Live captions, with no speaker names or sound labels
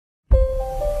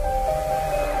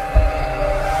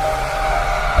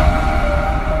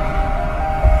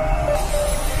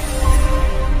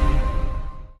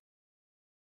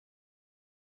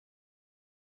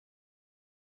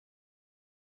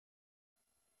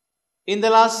In the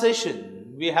last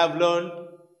session, we have learned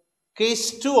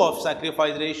case 2 of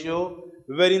sacrifice ratio,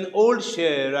 wherein old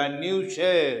share and new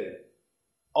share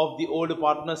of the old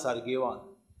partners are given.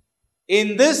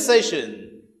 In this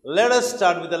session, let us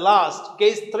start with the last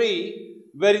case 3,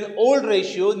 wherein old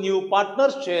ratio, new partner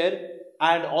share,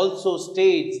 and also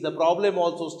states, the problem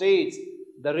also states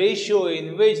the ratio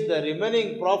in which the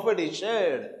remaining profit is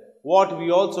shared, what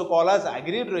we also call as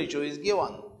agreed ratio, is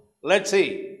given. Let's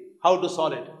see how to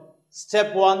solve it.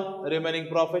 Step 1, remaining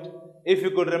profit. If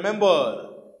you could remember,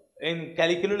 in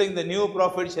calculating the new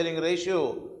profit sharing ratio,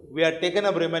 we have taken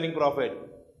up remaining profit.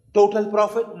 Total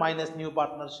profit minus new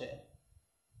partner share.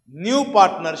 New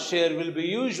partner share will be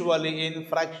usually in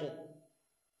fraction.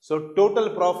 So total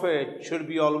profit should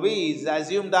be always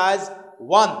assumed as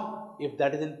 1. If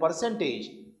that is in percentage,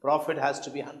 profit has to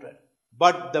be 100.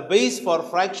 But the base for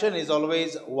fraction is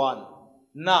always 1.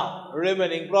 Now,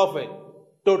 remaining profit.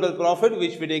 Total profit,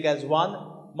 which we take as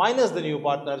 1 minus the new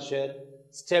partner share.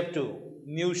 Step 2,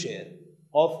 new share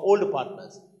of old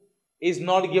partners is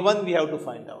not given. We have to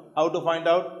find out. How to find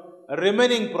out?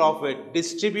 Remaining profit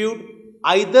distribute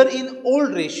either in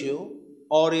old ratio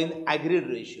or in agreed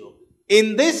ratio.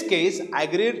 In this case,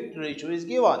 agreed ratio is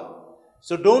given.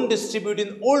 So don't distribute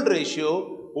in old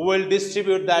ratio, we will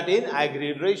distribute that in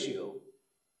agreed ratio.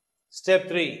 Step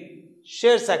 3,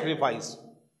 share sacrifice.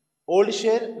 Old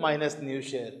share minus new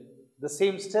share. The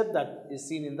same step that is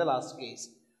seen in the last case.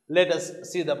 Let us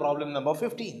see the problem number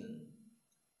 15.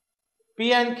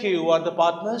 P and Q are the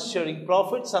partners sharing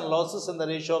profits and losses in the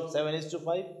ratio of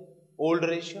 7:5, old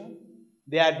ratio.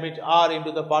 They admit R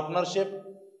into the partnership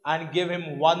and give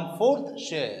him 1/4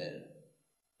 share.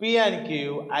 P and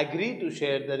Q agree to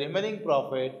share the remaining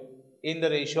profit in the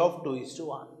ratio of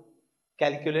 2:1.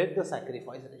 Calculate the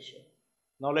sacrifice ratio.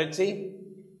 Now let's see.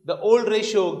 The old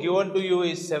ratio given to you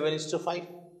is 7:5.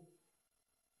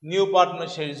 New partner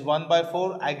share is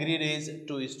 1/4. Agreed is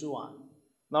 2:1.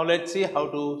 Now let's see how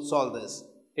to solve this.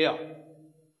 Here,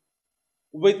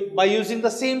 by using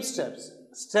the same steps.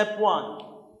 Step 1,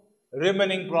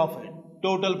 remaining profit.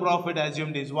 Total profit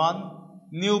assumed is 1.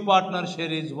 New partner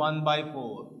share is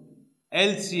 1/4.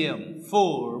 LCM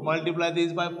 4. Multiply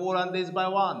this by 4 and this by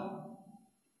 1.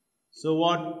 So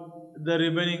what the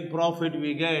remaining profit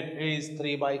we get is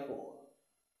 3/4.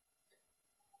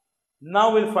 Now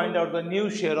we'll find out the new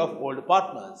share of old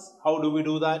partners. How do we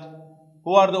do that?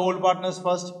 Who are the old partners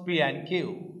first? P and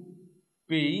Q.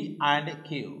 P and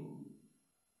Q.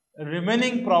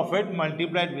 Remaining profit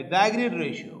multiplied with the agreed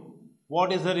ratio.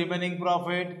 What is the remaining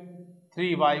profit?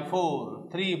 3/4.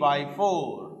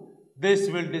 3/4. This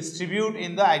will distribute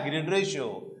in the agreed ratio.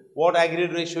 What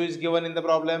agreed ratio is given in the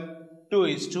problem?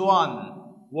 2:1.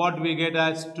 What we get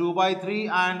as 2/3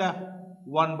 and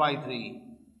 1/3.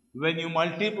 When you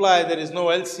multiply, there is no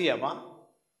LCM.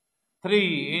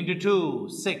 3 into 2,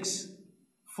 6.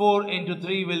 4 into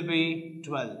 3 will be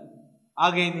 12.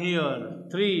 Again here,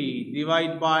 3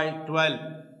 divided by 12.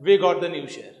 We got the new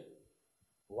share.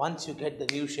 Once you get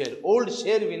the new share, old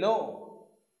share we know.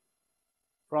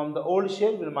 From the old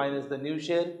share, we minus the new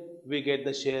share, we get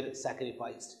the share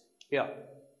sacrificed. Here,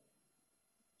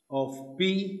 of P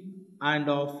and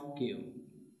of Q.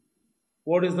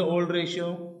 What is the old ratio?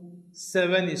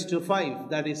 7:5.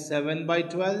 That is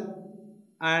 7/12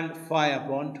 and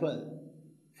 5/12.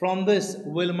 From this,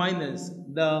 we'll minus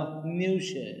the new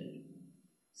share.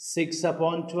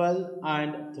 6/12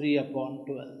 and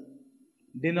 3/12.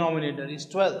 Denominator is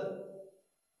 12.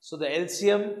 So the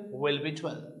LCM will be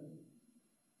 12.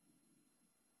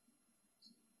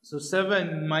 So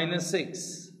 7 minus 6,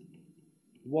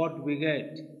 what we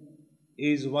get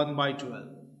is 1/12.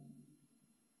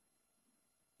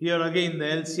 Here again the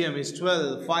LCM is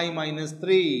 12. 5 minus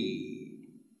 3,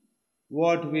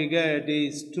 what we get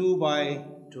is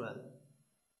 2/12.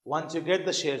 Once you get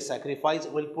the share sacrifice,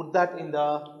 we'll put that in the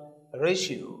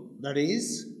ratio. That is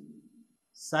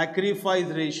sacrifice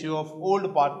ratio of old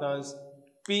partners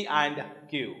P and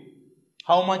Q.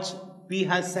 How much P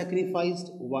has sacrificed?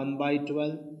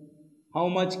 1/12. How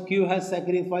much Q has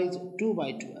sacrificed?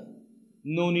 2/12.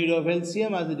 No need of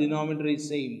LCM as the denominator is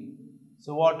same.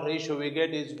 So what ratio we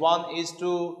get is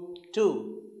 1:2.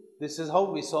 This is how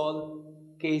we solve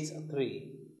case 3.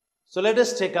 So let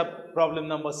us take up problem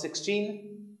number 16.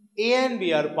 A and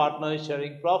B are partners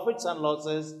sharing profits and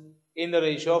losses in the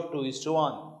ratio of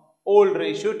 2:1. Old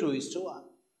ratio 2:1.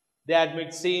 They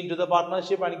admit C into the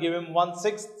partnership and give him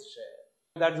 1/6 share.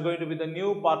 That's going to be the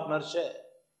new partner share.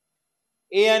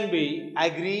 A and B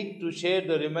agreed to share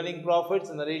the remaining profits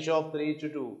in the ratio of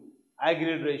 3:2.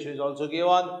 Agreed ratio is also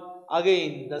given.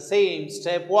 Again, the same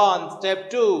step 1, step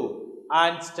 2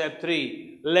 and step 3.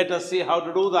 Let us see how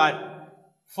to do that.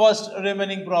 First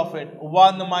remaining profit,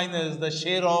 1 minus the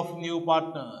share of new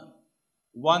partner.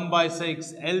 1 by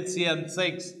 6, LCM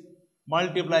 6.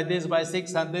 Multiply this by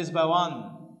 6 and this by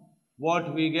 1.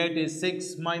 What we get is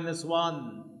 6 minus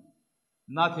 1.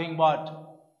 Nothing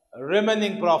but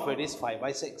remaining profit is 5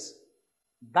 by 6.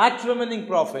 That remaining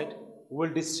profit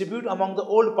will distribute among the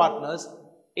old partners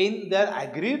in their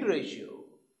agreed ratio.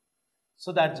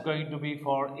 So that's going to be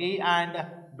for A and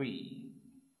B.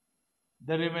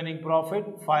 The remaining profit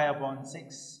 5 upon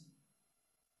 6.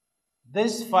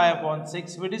 This 5 upon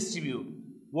 6 we distribute.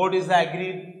 What is the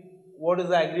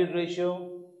agreed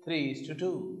ratio?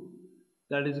 3:2.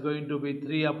 That is going to be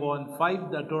 3 upon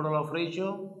 5, the total of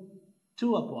ratio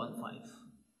 2 upon 5.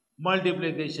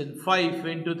 Multiplication 5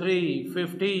 into 3,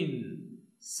 15.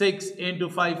 6 into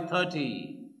 5,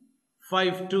 30.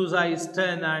 5 2's is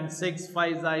 10 and 6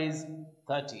 5's is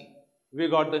 30. We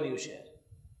got the new share.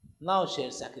 Now share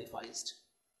sacrificed.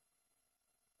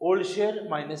 Old share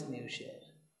minus new share.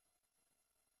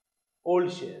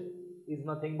 Old share is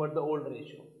nothing but the old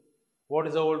ratio. What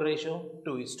is the old ratio?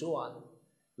 2:1.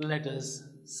 Let us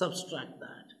subtract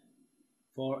that.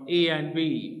 For A and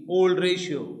B, old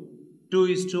ratio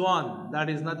 2:1. That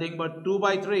is nothing but 2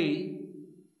 by 3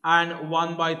 and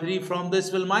 1 by 3. From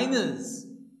this will minus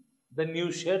the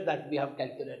new share that we have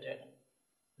calculated.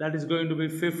 That is going to be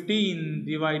 15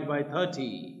 divided by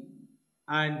 30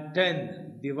 and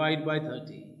 10 divided by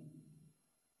 30.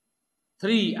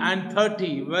 3 and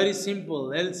 30, very simple.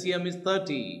 LCM is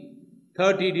 30.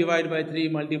 30 divided by 3,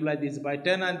 multiply this by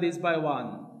 10 and this by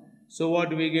 1. So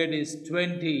what we get is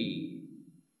 20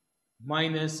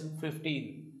 minus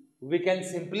 15. We can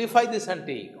simplify this and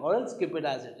take, or else keep it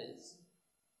as it is.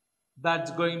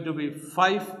 That's going to be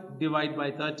 5 divided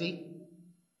by 30.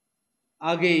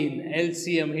 Again,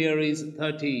 LCM here is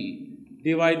 30.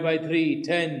 Divide by 3,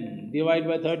 10. Divide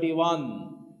by 31.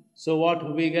 So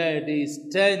what we get is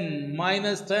 10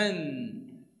 minus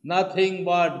 10. Nothing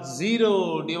but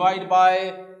 0 divided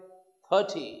by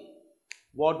 30.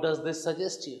 What does this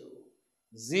suggest you?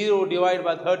 0 divided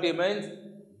by 30 means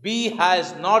B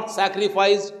has not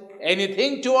sacrificed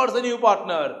anything towards the new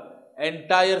partner.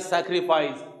 Entire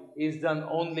sacrifice is done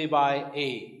only by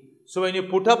A. So when you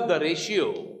put up the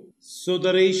ratio, so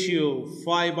the ratio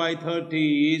 5 by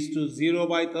 30 is to 0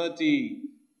 by 30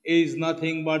 is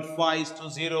nothing but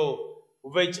 5:0,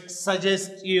 which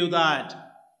suggests you that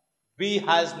B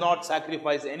has not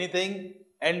sacrificed anything.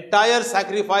 Entire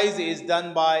sacrifice is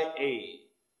done by A.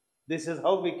 This is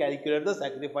how we calculate the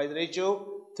sacrifice ratio.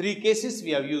 3 cases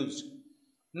we have used.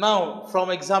 Now,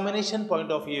 from examination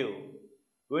point of view,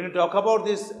 when you talk about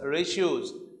these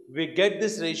ratios, we get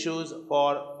these ratios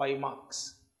for 5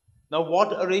 marks. Now,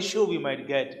 what a ratio we might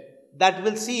get, that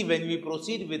we'll see when we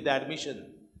proceed with the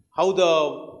admission, how the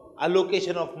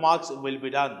allocation of marks will be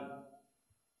done.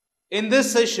 In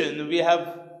this session, we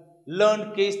have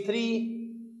learned case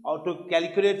 3, how to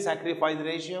calculate sacrifice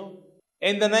ratio.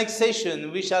 In the next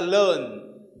session, we shall learn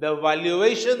the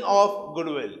valuation of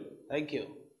goodwill. Thank you.